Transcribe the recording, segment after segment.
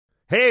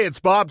Hey, it's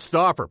Bob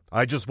Stauffer.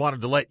 I just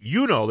wanted to let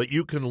you know that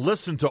you can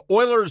listen to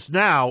Oilers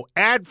Now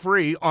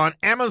ad-free on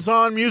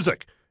Amazon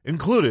Music,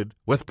 included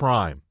with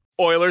Prime.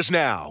 Oilers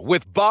Now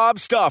with Bob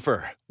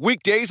Stauffer.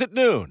 Weekdays at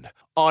noon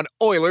on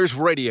Oilers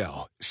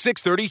Radio,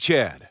 630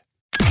 CHED.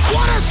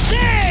 What a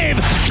save!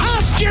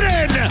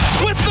 Koskinen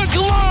with the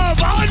glove!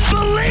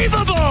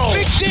 Unbelievable!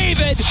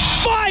 McDavid,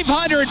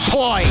 500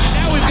 points!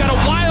 Now we've got a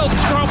wild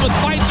scrum with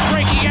fights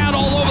breaking out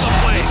all over the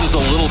place. This is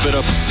a little bit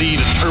obscene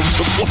in terms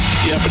of what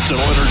the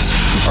Edmonton Oilers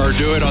are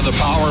doing on the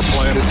power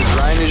play. This is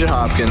Ryan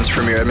Nugent-Hopkins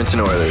from your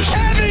Edmonton Oilers.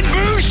 Evan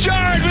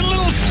Bouchard with a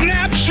little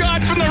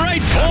snapshot from the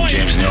right point.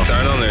 James Neal.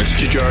 There's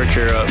Jujhar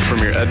Khaira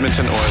from your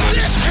Edmonton Oilers.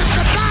 This is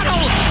the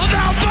Battle of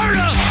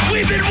Alberta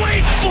we've been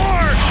waiting for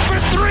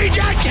 3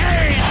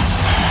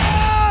 decades.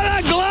 Oh,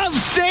 the glove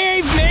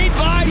save made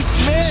by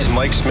Smith.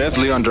 Mike Smith,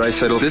 Leon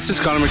Draisaitl. This is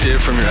Connor McDavid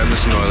from your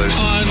Edmonton Oilers.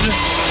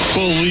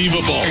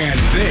 Unbelievable. And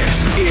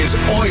this is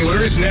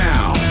Oilers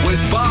Now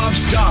with Bob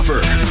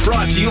Stauffer.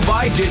 Brought to you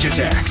by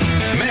Digitex.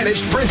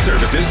 Managed print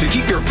services to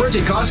keep your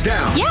printing costs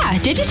down. Yeah,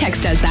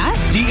 Digitex does that.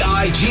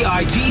 Digitex.ca.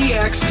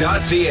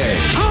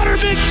 Connor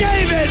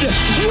McDavid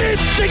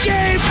wins the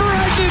game for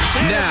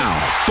Edmonton. Now,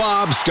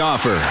 Bob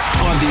Stauffer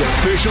on the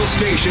official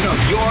station of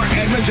your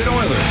Edmonton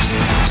Oilers.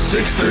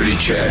 630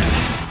 CHED.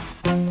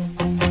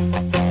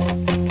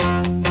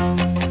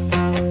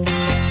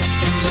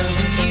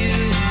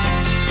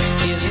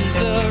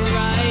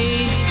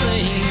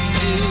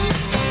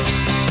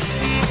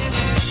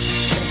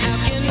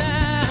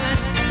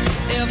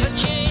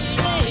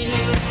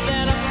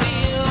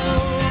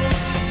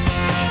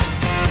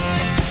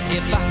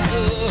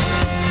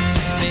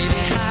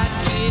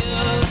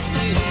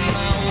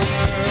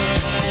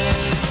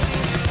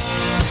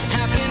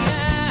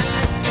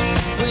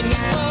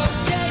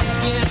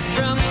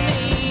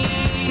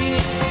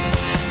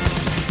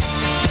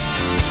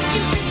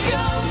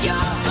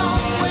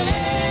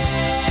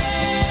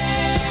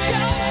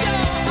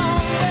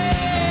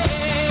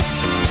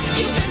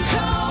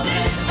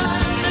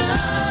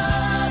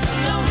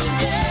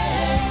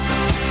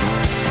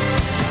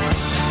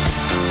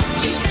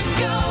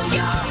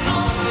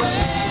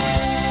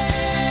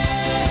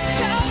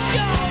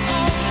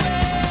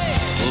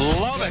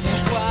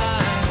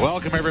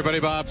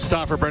 Everybody, Bob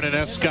Stauffer, Brendan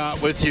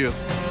Escott with you.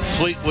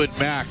 Fleetwood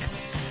Mac.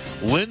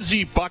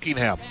 Lindsey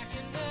Buckingham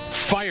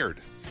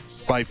fired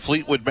by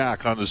Fleetwood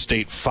Mac on the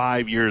state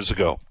 5 years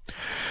ago.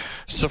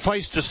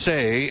 Suffice to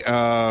say,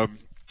 and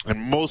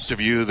most of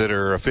you that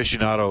are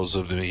aficionados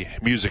of the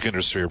music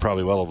industry are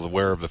probably well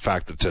aware of the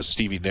fact that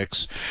Stevie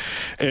Nicks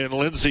and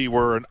Lindsey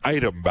were an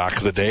item back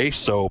in the day,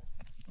 so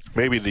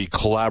maybe the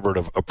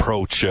collaborative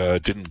approach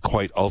didn't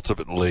quite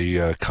ultimately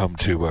come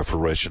to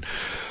fruition.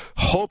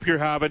 Hope you're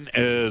having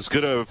as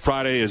good a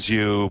Friday as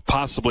you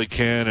possibly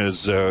can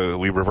as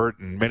we revert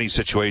in many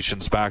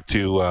situations back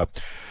to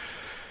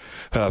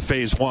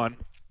phase one,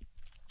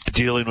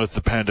 dealing with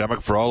the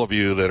pandemic. For all of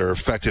you that are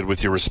affected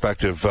with your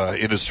respective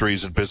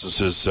industries and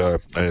businesses,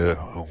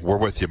 we're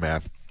with you,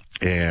 man.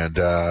 And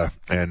you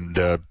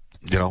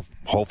know,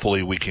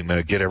 hopefully we can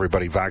get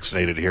everybody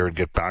vaccinated here and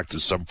get back to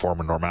some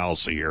form of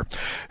normalcy here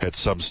at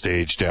some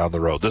stage down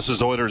the road. This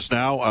is Oilers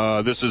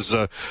Now. This is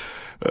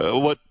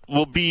what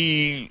will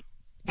be,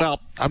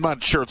 well, I'm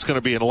not sure it's going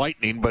to be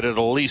enlightening, but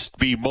it'll at least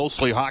be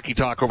mostly hockey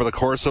talk over the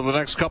course of the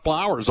next couple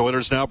hours.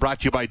 Oilers Now brought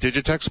to you by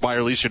Digitex. Buy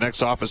or lease your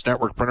next office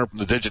network printer from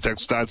the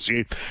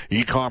Digitex.ca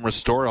e-commerce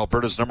store,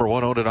 Alberta's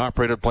 #1 owned and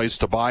operated place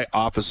to buy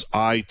office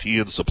IT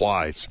and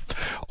supplies.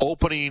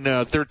 Opening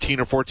 13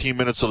 or 14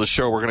 minutes of the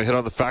show, we're going to hit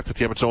on the fact that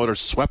the Edmonton Oilers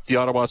swept the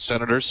Ottawa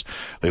Senators.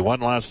 They won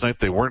last night.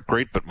 They weren't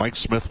great, but Mike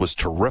Smith was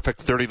terrific,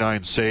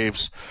 39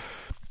 saves.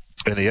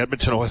 And the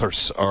Edmonton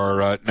Oilers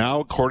are now,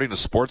 according to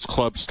Sports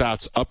Club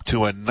stats, up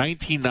to a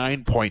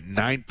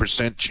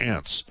 99.9%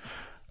 chance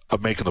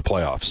of making the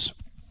playoffs.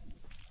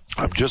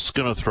 I'm just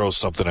going to throw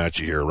something at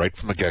you here right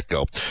from the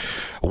get-go.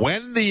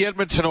 When the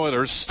Edmonton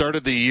Oilers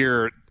started the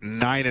year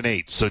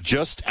 9-8, so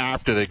just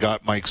after they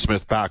got Mike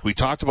Smith back, we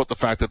talked about the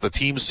fact that the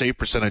team's save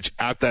percentage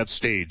at that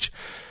stage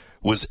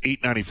was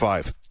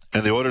 .895,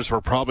 and the Oilers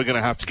were probably going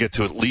to have to get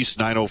to at least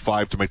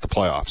 .905 to make the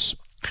playoffs.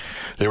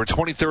 They were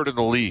 23rd in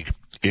the league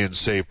in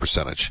save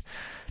percentage.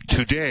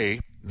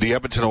 Today, the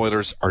Edmonton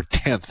Oilers are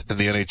 10th in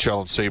the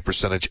NHL in save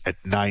percentage at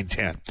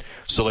 .910.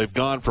 So they've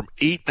gone from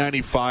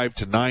 .895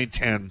 to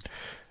 .910,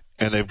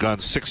 and they've gone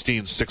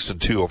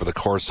 16-6-2 over the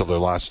course of their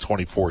last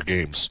 24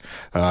 games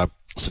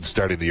since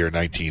starting the year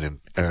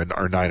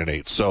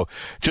 9-8. So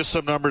just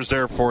some numbers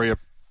there for you.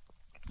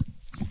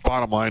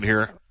 Bottom line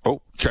here.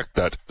 Oh, check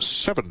that.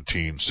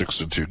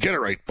 17-6-2. Get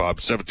it right, Bob.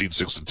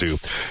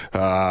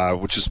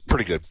 17-6-2, which is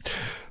pretty good.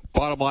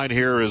 Bottom line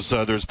here is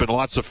there's been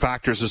lots of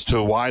factors as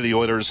to why the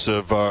Oilers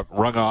have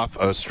rung off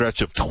a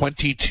stretch of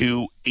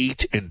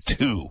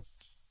 22-8-2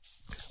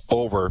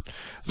 over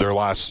their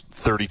last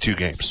 32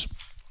 games.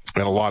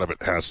 And a lot of it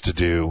has to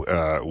do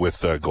with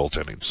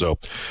goaltending. So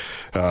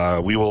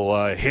we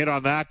will hit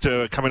on that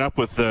coming up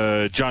with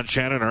John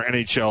Shannon, our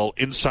NHL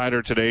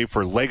insider today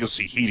for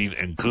Legacy Heating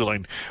and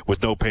Cooling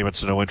with no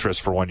payments and no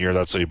interest for 1 year.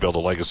 That's how you build a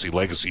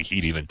Legacy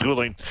Heating and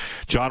Cooling.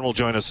 John will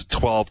join us at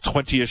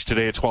 12:20-ish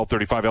today at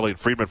 12:35. Elliot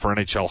Friedman for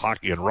NHL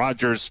Hockey and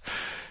Rogers.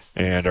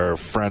 And our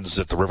friends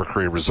at the River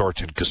Cree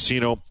Resort and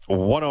Casino.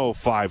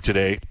 1:05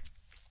 today.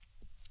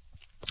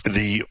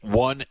 The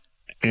one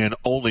and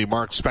only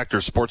Mark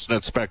Spector,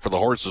 Sportsnet Spec for the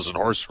horses and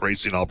horse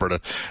racing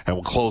Alberta. And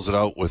we'll close it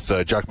out with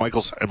Jack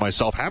Michaels and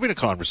myself having a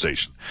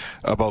conversation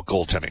about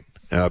goaltending.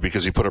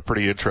 Because he put a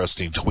pretty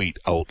interesting tweet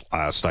out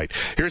last night.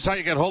 Here's how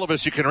you get hold of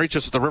us. You can reach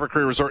us at the River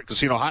Cree Resort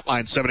Casino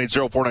hotline,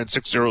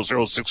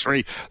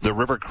 780-496-0063. The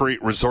River Cree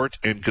Resort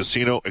and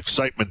Casino.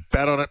 Excitement,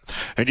 bet on it.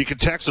 And you can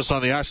text us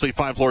on the Ashley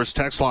Fine Floors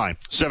text line,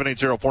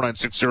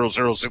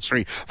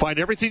 780-496-0063. Find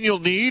everything you'll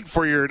need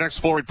for your next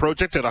flooring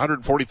project at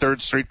 143rd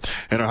Street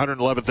and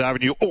 111th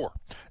Avenue or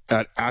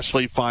at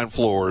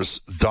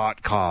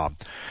ashleyfinefloors.com.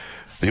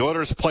 The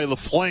Oilers play the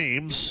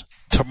Flames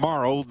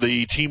tomorrow.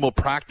 The team will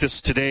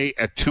practice today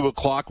at 2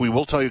 o'clock. We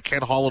will tell you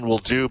Ken Holland will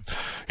do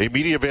a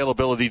media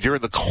availability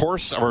during the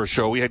course of our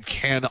show. We had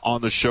Ken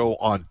on the show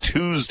on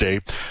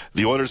Tuesday.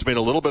 The Oilers made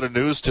a little bit of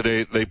news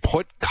today. They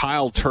put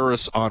Kyle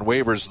Turris on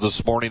waivers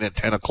this morning at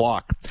 10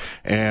 o'clock.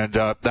 And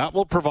that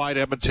will provide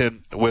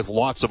Edmonton with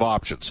lots of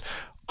options.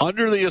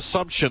 Under the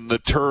assumption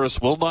that Turris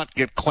will not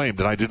get claimed,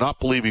 and I do not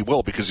believe he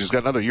will because he's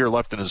got another year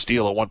left in his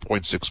deal at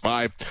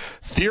 1.65.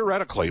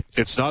 Theoretically,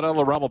 it's not out of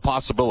the realm of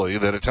possibility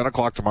that at 10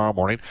 o'clock tomorrow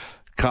morning,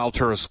 Kyle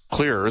Turris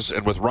clears,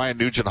 and with Ryan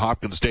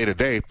Nugent-Hopkins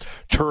day-to-day,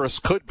 Turris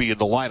could be in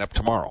the lineup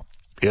tomorrow.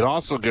 It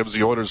also gives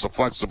the Oilers the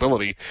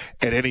flexibility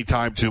at any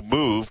time to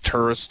move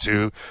Turris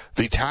to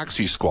the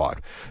taxi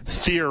squad.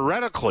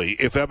 Theoretically,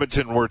 if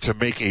Edmonton were to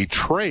make a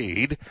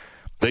trade,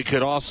 they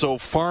could also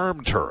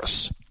farm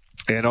Turris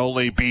and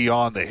only be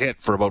on the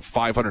hit for about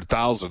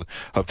 $500,000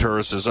 of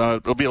Turris's.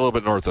 It'll be a little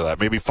bit north of that,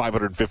 maybe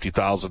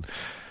 $550,000,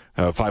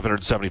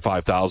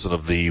 $575,000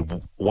 of the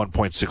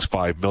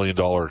 $1.65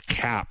 million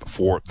cap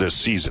for this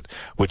season,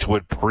 which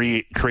would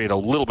create a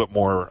little bit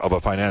more of a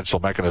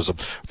financial mechanism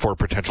for a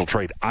potential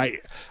trade. I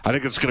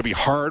think it's going to be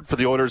hard for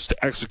the Oilers to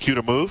execute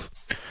a move,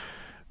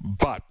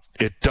 but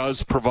it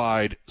does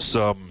provide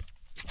some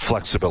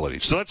flexibility.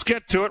 So let's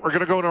get to it. We're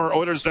going to go to our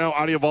Oilers Now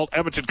Audio Vault.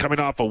 Edmonton coming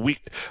off a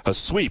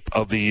sweep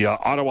of the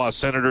Ottawa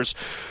Senators.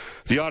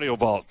 The Audio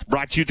Vault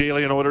brought to you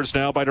daily on Oilers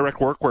Now by Direct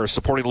Workwear,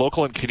 supporting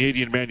local and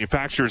Canadian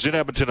manufacturers in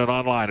Edmonton and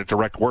online at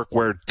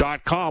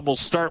directworkwear.com. We'll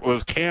start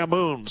with Cam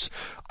Moon's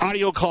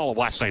audio call of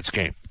last night's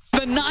game.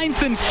 The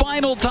ninth and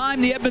final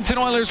time the Edmonton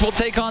Oilers will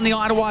take on the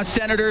Ottawa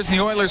Senators, and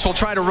the Oilers will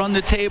try to run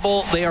the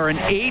table. They are an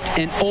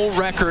 8-0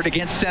 record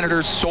against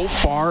Senators so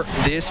far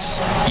this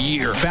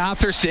year.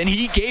 Batherson,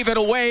 he gave it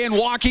away, and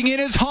walking in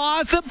his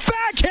Haas, a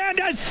backhand,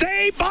 a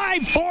save by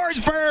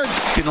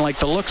Forsberg. Didn't like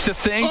the looks of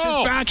things.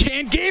 His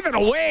backhand gave it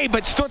away,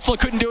 but Stützle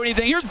couldn't do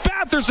anything. Here's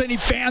Batherson, he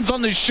fans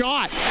on the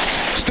shot.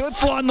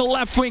 Stützle on the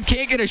left wing,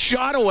 can't get a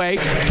shot away.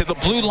 To the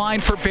blue line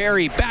for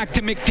Barrie. Back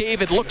to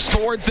McDavid, looks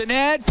towards the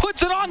net,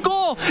 puts it on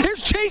goal.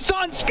 Here's Chase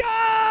on, scores!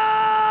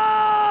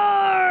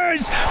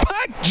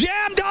 Puck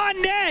jammed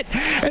on net,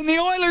 and the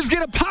Oilers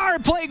get a power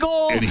play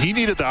goal. And he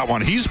needed that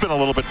one. He's been a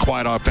little bit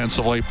quiet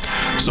offensively.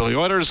 So the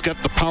Oilers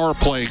get the power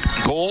play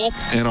goal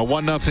and a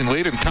 1-0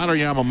 lead, and Connor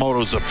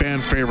Yamamoto's a fan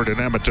favorite in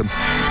Edmonton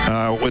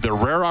with a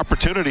rare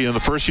opportunity in the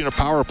first unit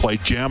power play,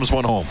 jams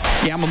one home.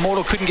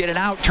 Yamamoto couldn't get it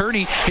out.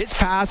 Turney, his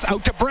pass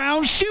out to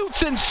Brown,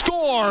 shoots and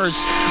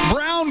scores.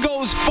 Brown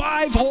goes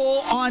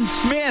 5-hole on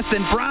Smith,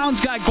 and Brown's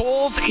got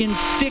goals in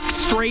 6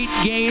 straight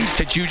games.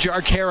 To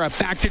Jujhar Khaira,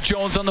 back to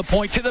Jones on the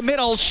point, to the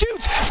middle,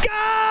 shoots, scores!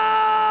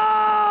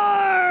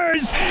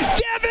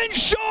 Devon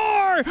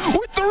Shore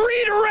with the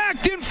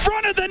redirect in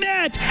front of the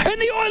net,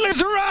 and the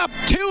Oilers are up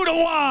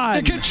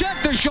 2-1.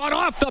 Kachuk shot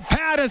off the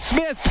pad of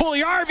Smith.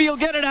 Puljujarvi will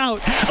get it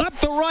out up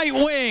the right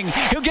wing.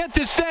 He'll get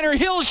to center.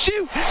 He'll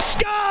shoot.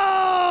 Scores!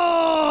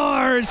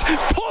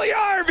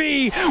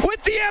 Puljujarvi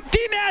with the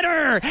empty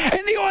netter,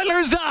 and the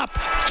Oilers up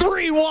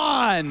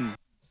 3-1.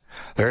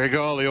 There you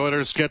go. The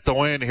Oilers get the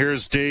win.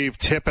 Here's Dave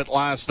Tippett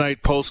last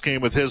night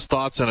post-game with his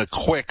thoughts and a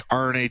quick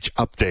RNH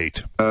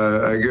update.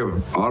 I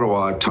give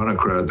Ottawa a ton of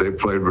credit. They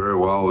played very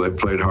well. They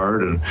played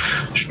hard, and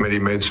Schmitty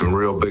made some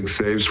real big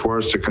saves for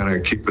us to kind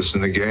of keep us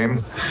in the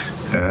game.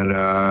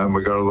 And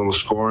we got a little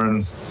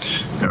scoring.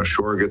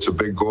 Shore gets a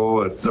big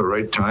goal at the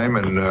right time,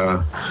 and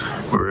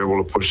we were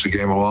able to push the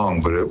game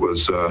along. But it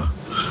was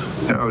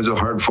it was a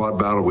hard-fought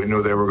battle. We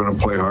knew they were going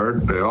to play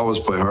hard. They always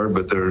play hard,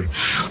 but they're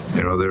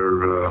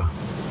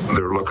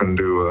looking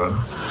to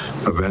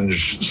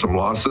avenge some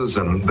losses,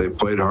 and they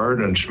played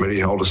hard, and Schmitty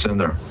held us in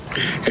there.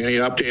 Any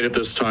update at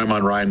this time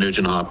on Ryan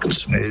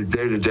Nugent-Hopkins?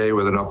 Day-to-day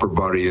with an upper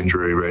body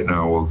injury right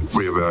now. We'll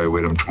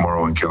reevaluate him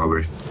tomorrow in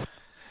Calgary.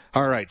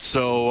 All right,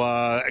 so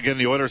again,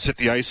 the Oilers hit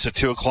the ice at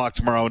 2 o'clock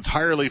tomorrow.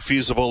 Entirely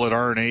feasible at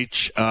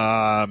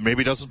RNH.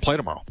 Maybe doesn't play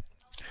tomorrow.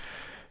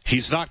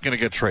 He's not going to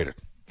get traded.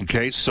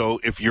 Okay, so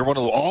if you're one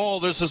of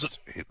the,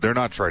 they're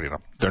not trading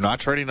him. They're not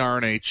trading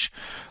RNH.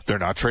 They're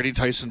not trading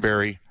Tyson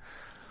Barrie.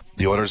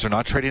 The Oilers are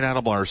not trading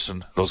Adam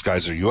Larson. Those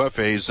guys are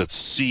UFAs that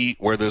see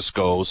where this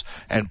goes,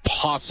 and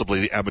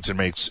possibly Edmonton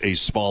makes a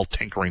small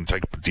tinkering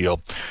type of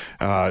deal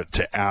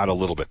to add a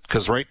little bit.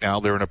 Because right now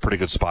they're in a pretty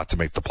good spot to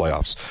make the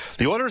playoffs.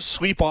 The Oilers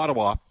sweep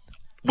Ottawa,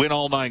 win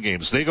all 9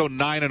 games. They go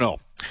 9-0.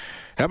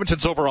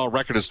 Edmonton's overall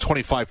record is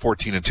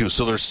 25-14-2,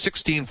 so they're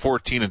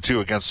 16-14-2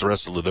 against the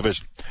rest of the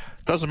division.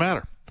 Doesn't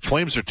matter.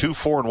 Flames are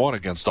 2-4-1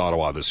 against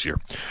Ottawa this year.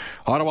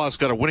 Ottawa's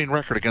got a winning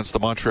record against the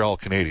Montreal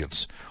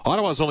Canadiens.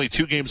 Ottawa's only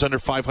 2 games under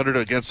 500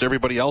 against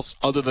everybody else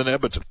other than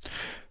Edmonton.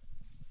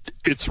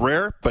 It's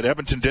rare, but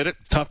Edmonton did it.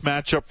 Tough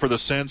matchup for the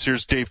Sens.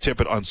 Here's Dave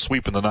Tippett on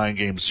sweeping the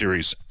 9-game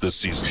series this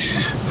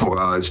season.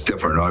 Well, it's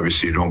different.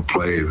 Obviously, you don't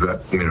play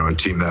that, a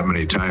team that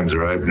many times,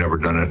 or I've never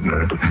done it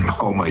in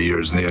all my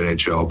years in the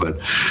NHL. But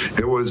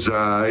it was,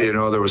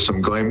 there was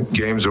some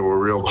games that were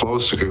real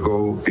close. It could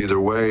go either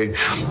way.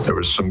 There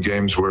was some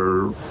games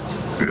where,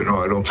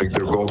 I don't think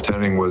their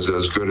goaltending was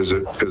as good as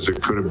it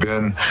could have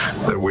been,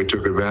 that we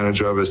took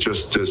advantage of. It's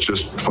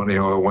just funny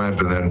how it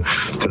went. And then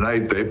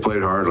tonight they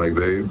played hard. Like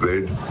they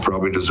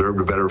probably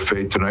deserved a better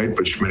fate tonight,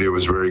 but Schmidt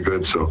was very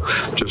good. So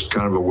just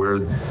kind of a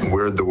weird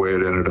the way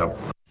it ended up.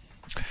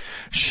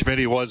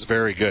 Schmidt was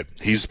very good.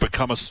 He's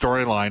become a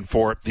storyline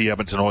for the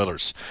Edmonton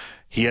Oilers.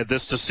 He had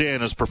this to say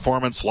in his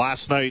performance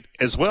last night,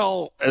 as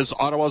well as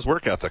Ottawa's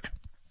work ethic.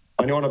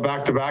 I know on a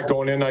back-to-back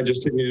going in, I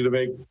just needed to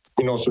make,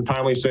 some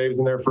timely saves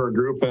in there for a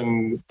group,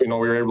 and, we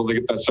were able to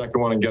get that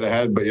second one and get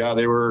ahead. But yeah,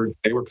 they were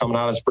coming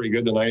at us pretty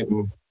good tonight.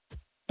 And,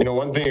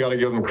 one thing you got to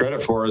give them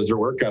credit for is their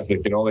work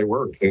ethic. They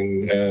work.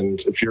 And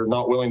if you're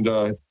not willing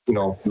to,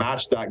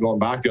 match that going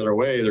back the other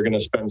way, they're going to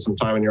spend some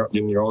time in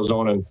your own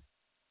zone, and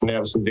they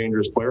have some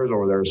dangerous players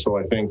over there. So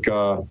I think,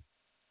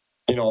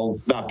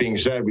 that being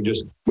said,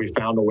 we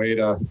found a way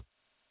to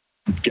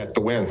get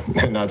the win,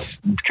 and that's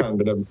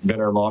kind of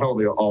been our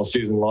motto all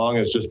season long,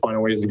 is just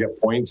finding ways to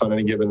get points on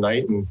any given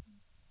night and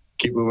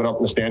keep moving up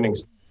in the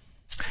standings.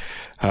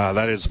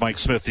 That is Mike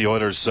Smith, the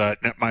Oilers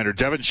netminder.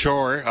 Devin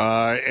Shore,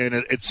 and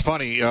it's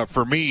funny,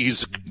 for me,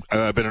 he's been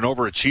an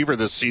overachiever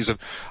this season.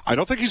 I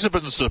don't think he's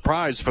been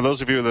surprised. For those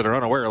of you that are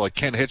unaware, like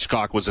Ken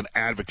Hitchcock was an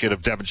advocate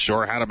of Devin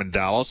Shore, had him in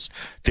Dallas.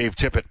 Dave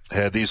Tippett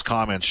had these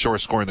comments, Shore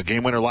scoring the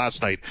game winner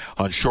last night,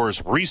 on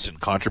Shore's recent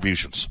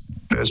contributions.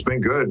 It's been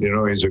good.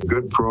 He's a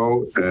good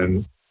pro,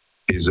 and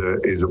he's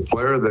a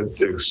player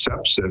that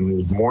accepts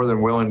and is more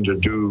than willing to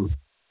do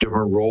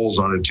different roles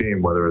on a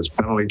team, whether it's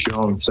penalty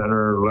kill,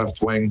 center,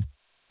 left wing.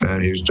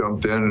 And he's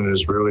jumped in and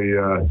has really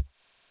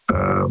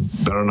done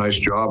a nice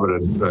job at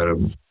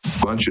a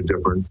bunch of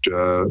different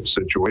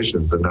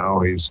situations. And now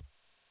he's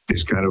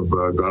kind of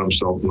got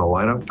himself in the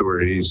lineup to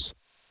where he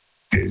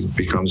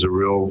becomes a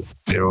real,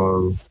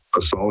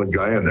 a solid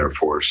guy in there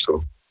for us.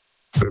 So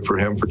good for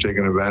him for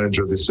taking advantage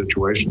of this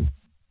situation.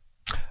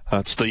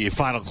 That's the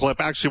final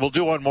clip. Actually, we'll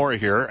do one more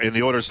here in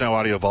the Oilers Now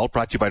Audio Vault,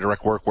 brought to you by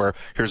Direct Workwear.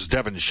 Here's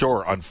Devin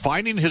Shore on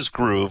finding his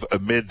groove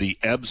amid the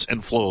ebbs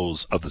and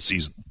flows of the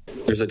season.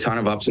 There's a ton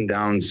of ups and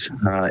downs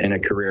in a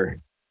career.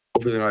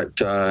 Hopefully not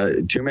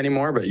too many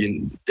more, but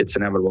it's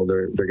inevitable.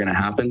 They're going to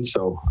happen.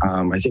 So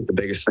I think the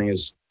biggest thing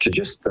is to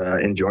just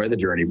enjoy the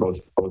journey,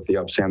 both the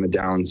ups and the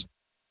downs.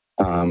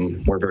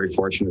 We're very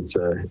fortunate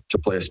to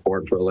play a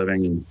sport for a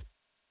living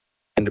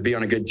and to be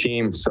on a good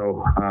team.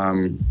 So,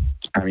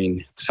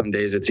 some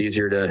days it's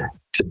easier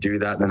to do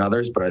that than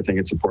others, but I think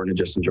it's important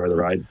to just enjoy the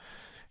ride.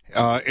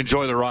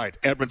 Enjoy the ride.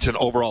 Edmonton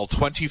overall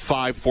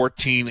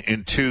 25-14-2,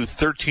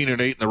 13-8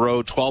 in the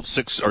road,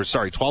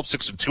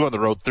 12-6-2 on the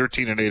road,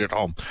 13-8 at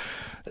home.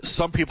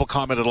 Some people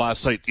commented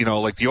last night,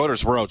 like the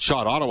Oilers were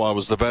outshot. Ottawa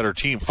was the better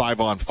team,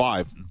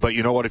 5-on-5. But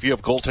you know what? If you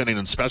have goaltending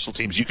and special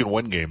teams, you can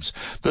win games.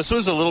 This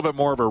was a little bit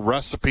more of a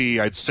recipe,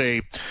 I'd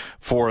say,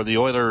 for the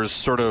Oilers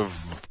sort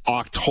of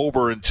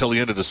October until the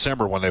end of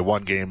December when they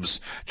won games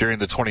during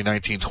the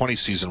 2019-20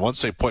 season.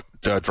 Once they put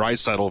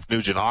Draisaitl with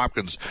Nugent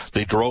Hopkins,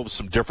 they drove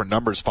some different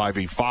numbers,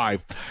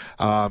 5v5.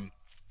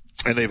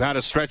 And they've had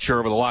a stretch here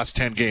over the last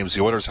 10 games.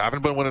 The Oilers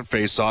haven't been winning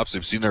faceoffs.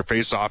 They've seen their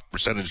faceoff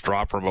percentage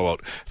drop from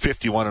about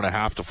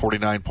 51.5 to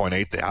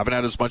 49.8. They haven't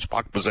had as much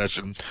puck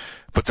possession,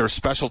 but their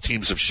special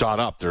teams have shot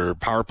up. Their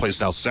power play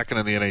is now second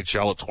in the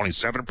NHL at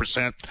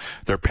 27%.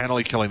 Their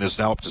penalty killing is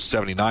now up to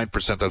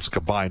 79%. That's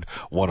combined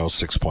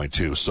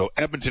 106.2. So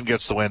Edmonton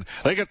gets the win.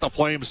 They get the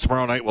Flames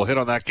tomorrow night. We'll hit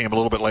on that game a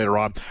little bit later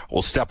on.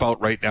 We'll step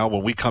out right now.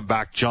 When we come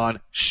back, John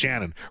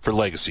Shannon for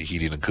Legacy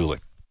Heating and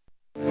Cooling.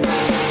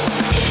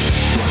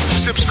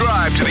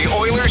 Subscribe to the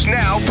Oilers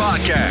Now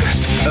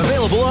podcast.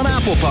 Available on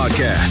Apple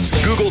Podcasts,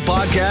 Google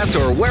Podcasts,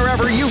 or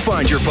wherever you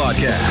find your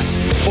podcasts.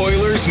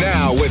 Oilers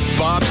Now with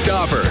Bob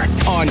Stauffer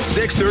on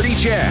 630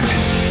 CHED.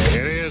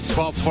 It is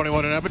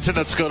 12:21 in Edmonton.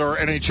 Let's go to our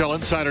NHL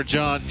insider,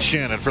 John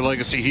Shannon, for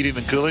Legacy Heating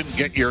and Cooling.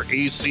 Get your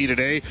AC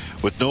today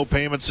with no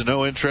payments and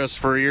no interest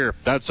for a year.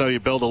 That's how you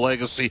build a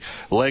legacy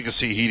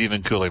Heating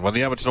and Cooling. When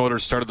the Edmonton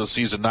Oilers started the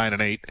season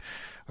 9-8,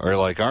 we're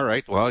like, all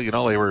right, well,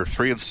 they were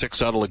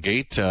 3-6 out of the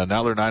gate.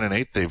 Now they're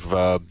 9-8.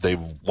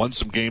 They've won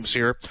some games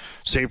here.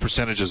 Save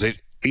percentage is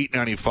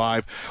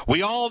 $8.95.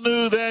 We all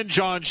knew then,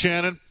 John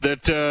Shannon,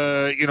 that,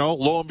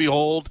 lo and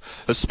behold,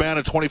 a span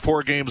of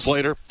 24 games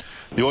later,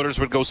 the Oilers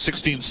would go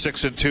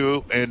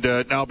 16-6-2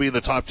 and now be in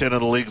the top 10 in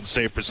the league in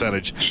save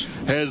percentage.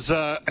 Has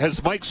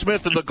Mike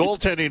Smith and the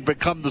goaltending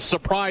become the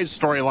surprise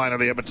storyline of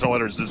the Edmonton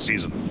Oilers this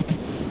season?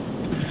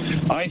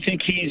 I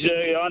think he's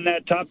on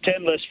that top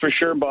 10 list for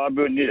sure, Bob.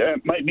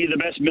 It might be the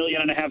best $1.5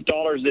 million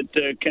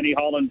that Kenny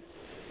Holland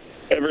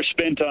ever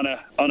spent on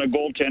a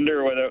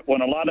goaltender.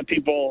 When a lot of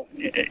people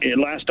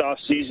last off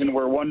season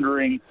were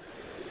wondering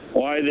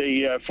why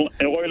the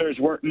Oilers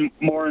weren't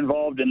more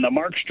involved in the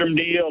Markstrom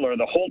deal or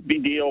the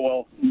Holtby deal,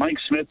 well, Mike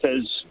Smith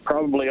has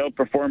probably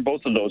outperformed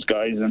both of those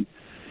guys, and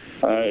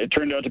it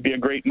turned out to be a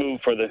great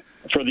move for the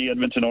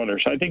Edmonton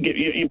Oilers. I think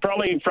you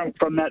probably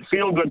from that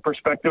feel good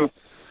perspective.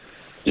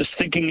 Just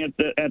thinking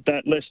at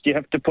that list, you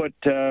have to put,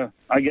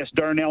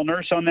 Darnell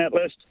Nurse on that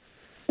list,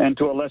 and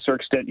to a lesser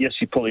extent,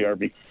 Jesse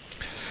Puljujarvi.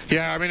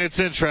 Yeah, I mean, it's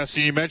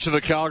interesting. You mentioned the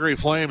Calgary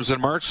Flames,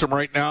 and Markstrom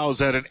right now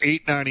is at an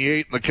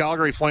 .898, and the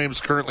Calgary Flames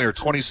currently are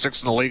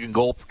 26th in the league in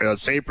goal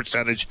save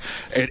percentage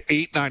at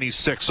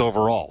 .896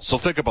 overall. So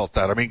think about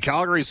that. I mean,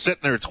 Calgary's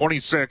sitting there at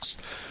 26th.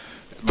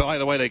 By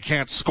the way, they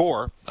can't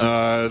score.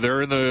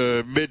 They're in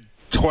the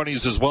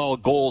mid-20s as well,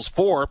 goals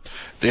for.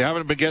 They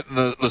haven't been getting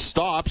the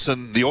stops,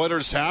 and the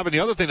Oilers have. And the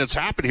other thing that's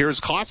happened here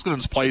is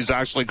Koskinen's play has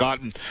actually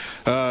gotten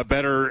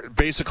better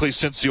basically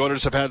since the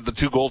Oilers have had the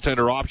two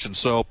goaltender options.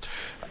 So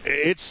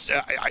it's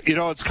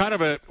it's kind of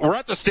we're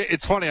at the state.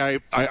 It's funny.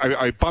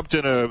 I bumped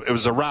in it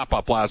was a wrap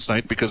up last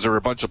night because there were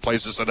a bunch of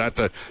places that had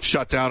to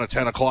shut down at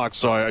 10 o'clock.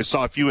 So I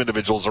saw a few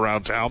individuals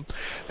around town,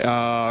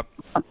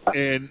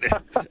 and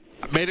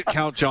made it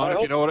count, John.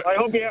 If you know what I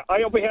hope you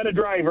had a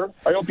driver.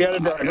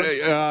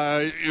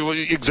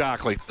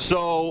 Exactly.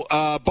 So,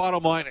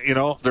 bottom line,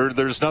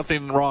 there's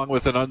nothing wrong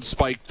with an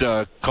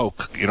unspiked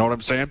Coke. You know what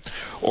I'm saying?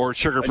 Or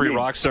sugar-free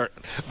Rockstar.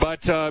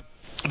 But the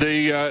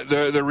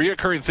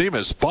reoccurring theme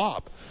is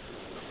Bob.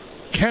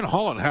 Ken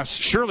Holland has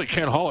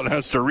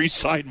to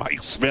re-sign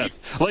Mike Smith.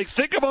 Like,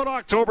 think about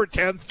October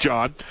 10th,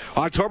 John.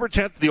 October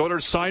 10th, the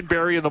Oilers signed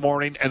Barrie in the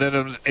morning, and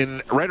then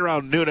in right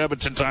around noon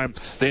Edmonton time,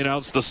 they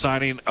announced the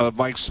signing of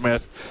Mike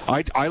Smith.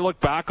 I look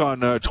back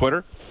on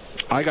Twitter.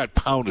 I got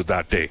pounded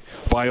that day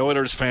by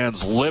Oilers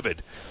fans,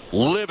 livid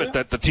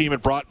that the team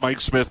had brought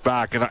Mike Smith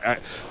back, and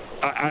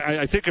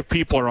I think if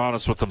people are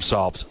honest with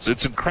themselves,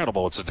 it's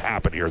incredible what's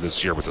happened here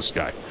this year with this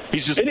guy.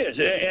 It is,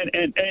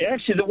 and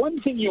actually the one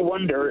thing you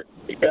wonder,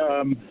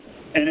 and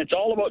it's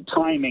all about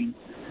timing.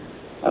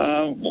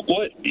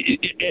 Was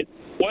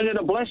it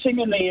a blessing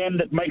in the end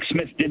that Mike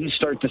Smith didn't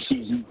start the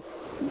season?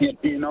 Did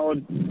he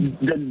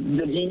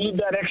need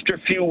that extra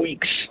few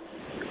weeks?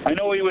 I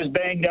know he was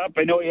banged up.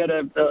 I know he had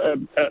a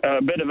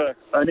bit of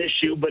an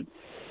issue, but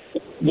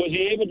was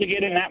he able to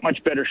get in that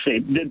much better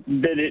shape? Did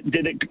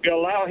it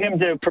allow him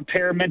to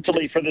prepare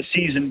mentally for the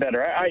season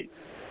better?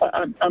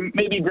 I'm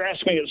maybe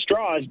grasping at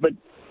straws, but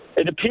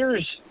it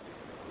appears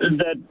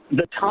that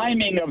the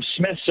timing of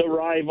Smith's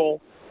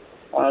arrival,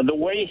 the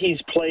way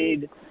he's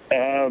played,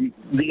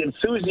 the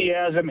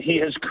enthusiasm he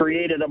has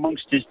created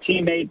amongst his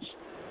teammates,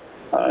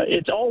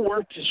 it's all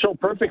worked so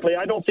perfectly.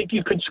 I don't think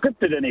you could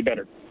script it any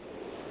better.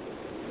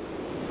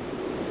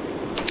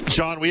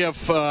 John, we have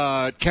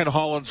Ken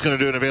Holland's going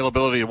to do an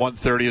availability at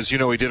 1:30. As you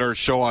know, we did our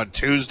show on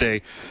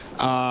Tuesday.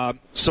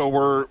 So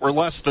we're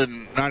less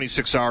than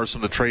 96 hours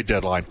from the trade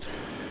deadline.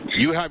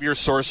 You have your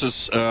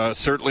sources,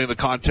 certainly in the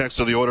context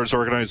of the Oilers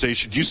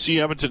organization. Do you see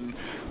Edmonton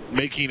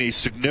making a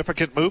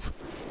significant move?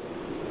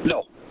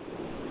 No,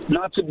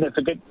 not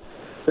significant.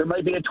 There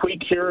might be a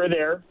tweak here or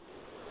there.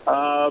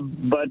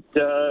 But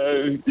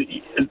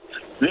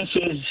this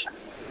is...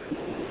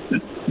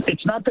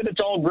 It's not that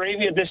it's all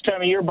gravy at this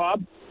time of year,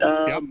 Bob,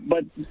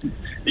 but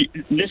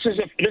this is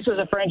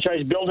a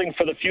franchise building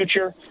for the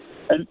future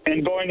and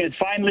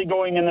finally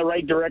going in the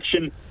right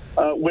direction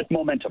with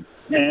momentum.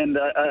 And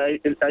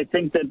I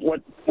think that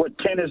what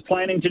Ken is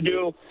planning to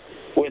do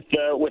with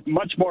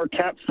much more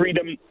cap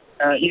freedom,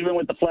 even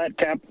with the flat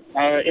cap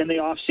in the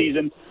off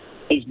season,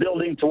 he's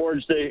building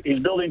towards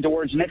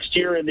next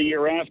year and the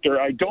year after.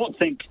 I don't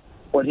think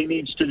what he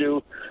needs to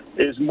do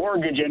is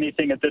mortgage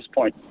anything at this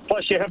point.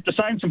 Plus, you have to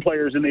sign some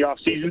players in the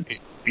offseason.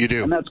 You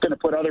do. And that's going to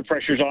put other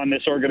pressures on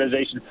this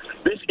organization.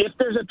 If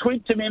there's a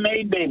tweak to be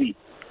made, maybe.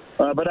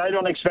 But I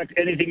don't expect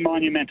anything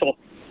monumental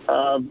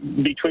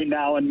between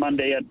now and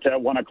Monday at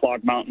 1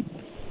 o'clock Mountain.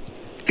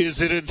 Is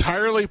it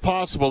entirely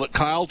possible that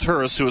Kyle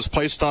Turris, who was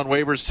placed on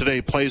waivers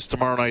today, plays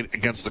tomorrow night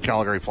against the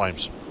Calgary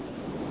Flames?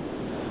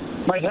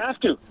 Might have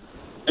to.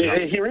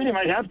 He really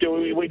might have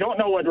to. We don't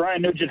know what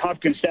Ryan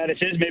Nugent-Hopkins' status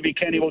is. Maybe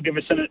Kenny will give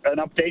us an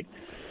update.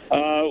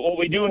 What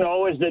we do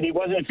know is that he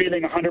wasn't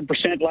feeling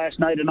 100% last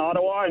night in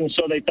Ottawa, and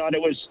so they thought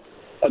it was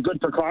a good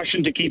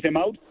precaution to keep him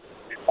out.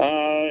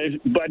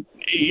 But,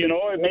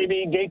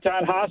 maybe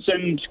Gaetan Haas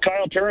and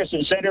Kyle Turris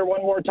in center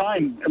one more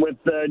time with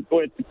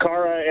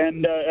Kara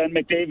and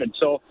McDavid.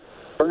 So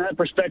from that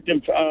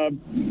perspective,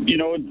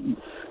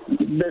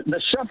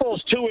 the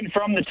shuffles to and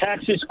from the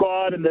taxi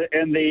squad and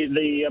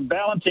the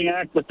balancing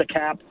act with the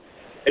cap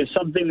is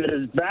something that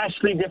is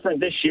vastly different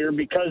this year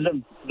because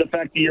of the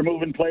fact that you're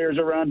moving players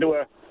around to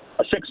a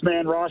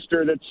six-man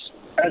roster that's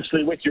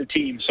actually with your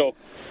team. So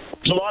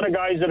there's a lot of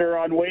guys that are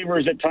on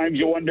waivers at times.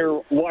 You wonder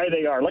why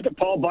they are. Look at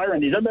Paul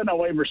Byron. He's been on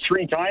waivers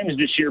 3 times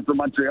this year for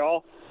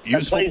Montreal.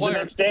 Useful and plays player.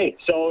 the next day.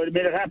 So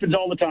it happens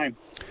all the time.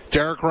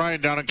 Derek Ryan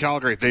down in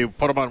Calgary. They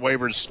put him on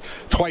waivers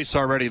twice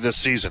already this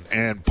season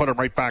and put him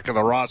right back in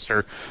the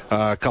roster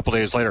a couple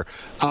days later.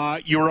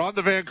 You were on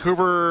the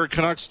Vancouver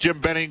Canucks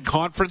Jim Benning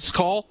conference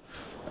call.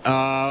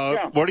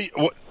 Yeah. What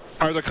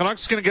are the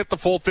Canucks going to get the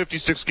full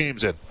 56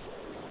 games in?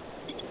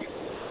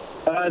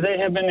 They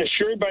have been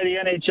assured by the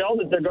NHL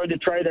that they're going to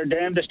try their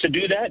damnedest to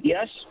do that,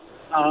 yes.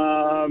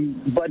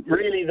 But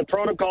really, the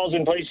protocols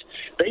in place,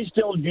 they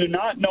still do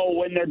not know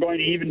when they're going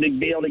to even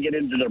be able to get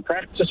into their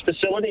practice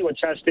facility, which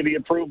has to be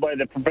approved by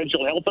the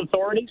provincial health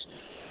authorities.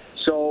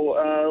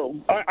 So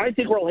I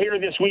think we'll hear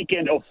this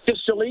weekend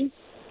officially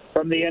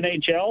from the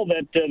NHL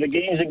that the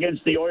games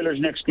against the Oilers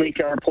next week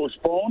are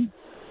postponed.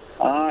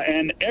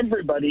 And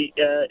everybody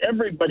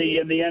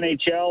in the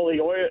NHL,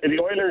 the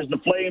Oilers, the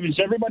Flames,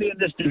 everybody in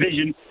this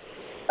division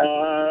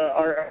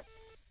are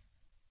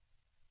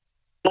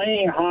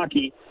playing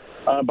hockey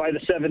by the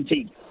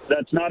 17th.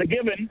 That's not a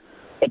given,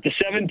 but the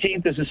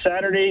 17th is a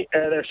Saturday.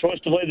 They're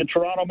supposed to play the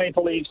Toronto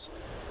Maple Leafs.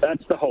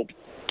 That's the hope.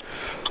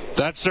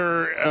 That's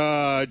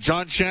our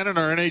John Shannon,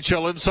 our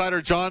NHL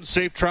insider. John,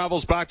 safe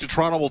travels back to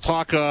Toronto. We'll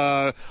talk.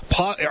 Are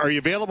you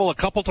available a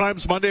couple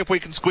times Monday if we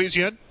can squeeze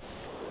you in?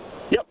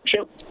 Yep,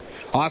 sure.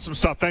 Awesome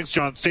stuff. Thanks,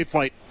 John. Safe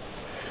flight.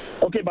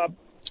 Okay, Bob.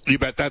 You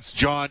bet. That's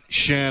John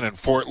Shannon,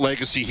 Fort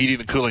Legacy Heating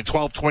and Cooling,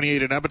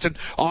 1228 in Edmonton.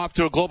 Off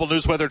to a global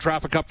news weather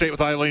traffic update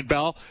with Eileen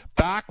Bell.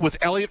 Back with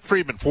Elliot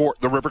Friedman for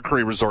the River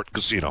Cree Resort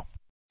Casino.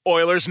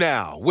 Oilers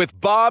Now with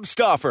Bob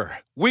Stauffer.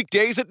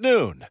 Weekdays at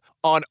noon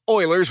on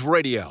Oilers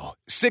Radio,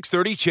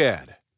 630 CHED.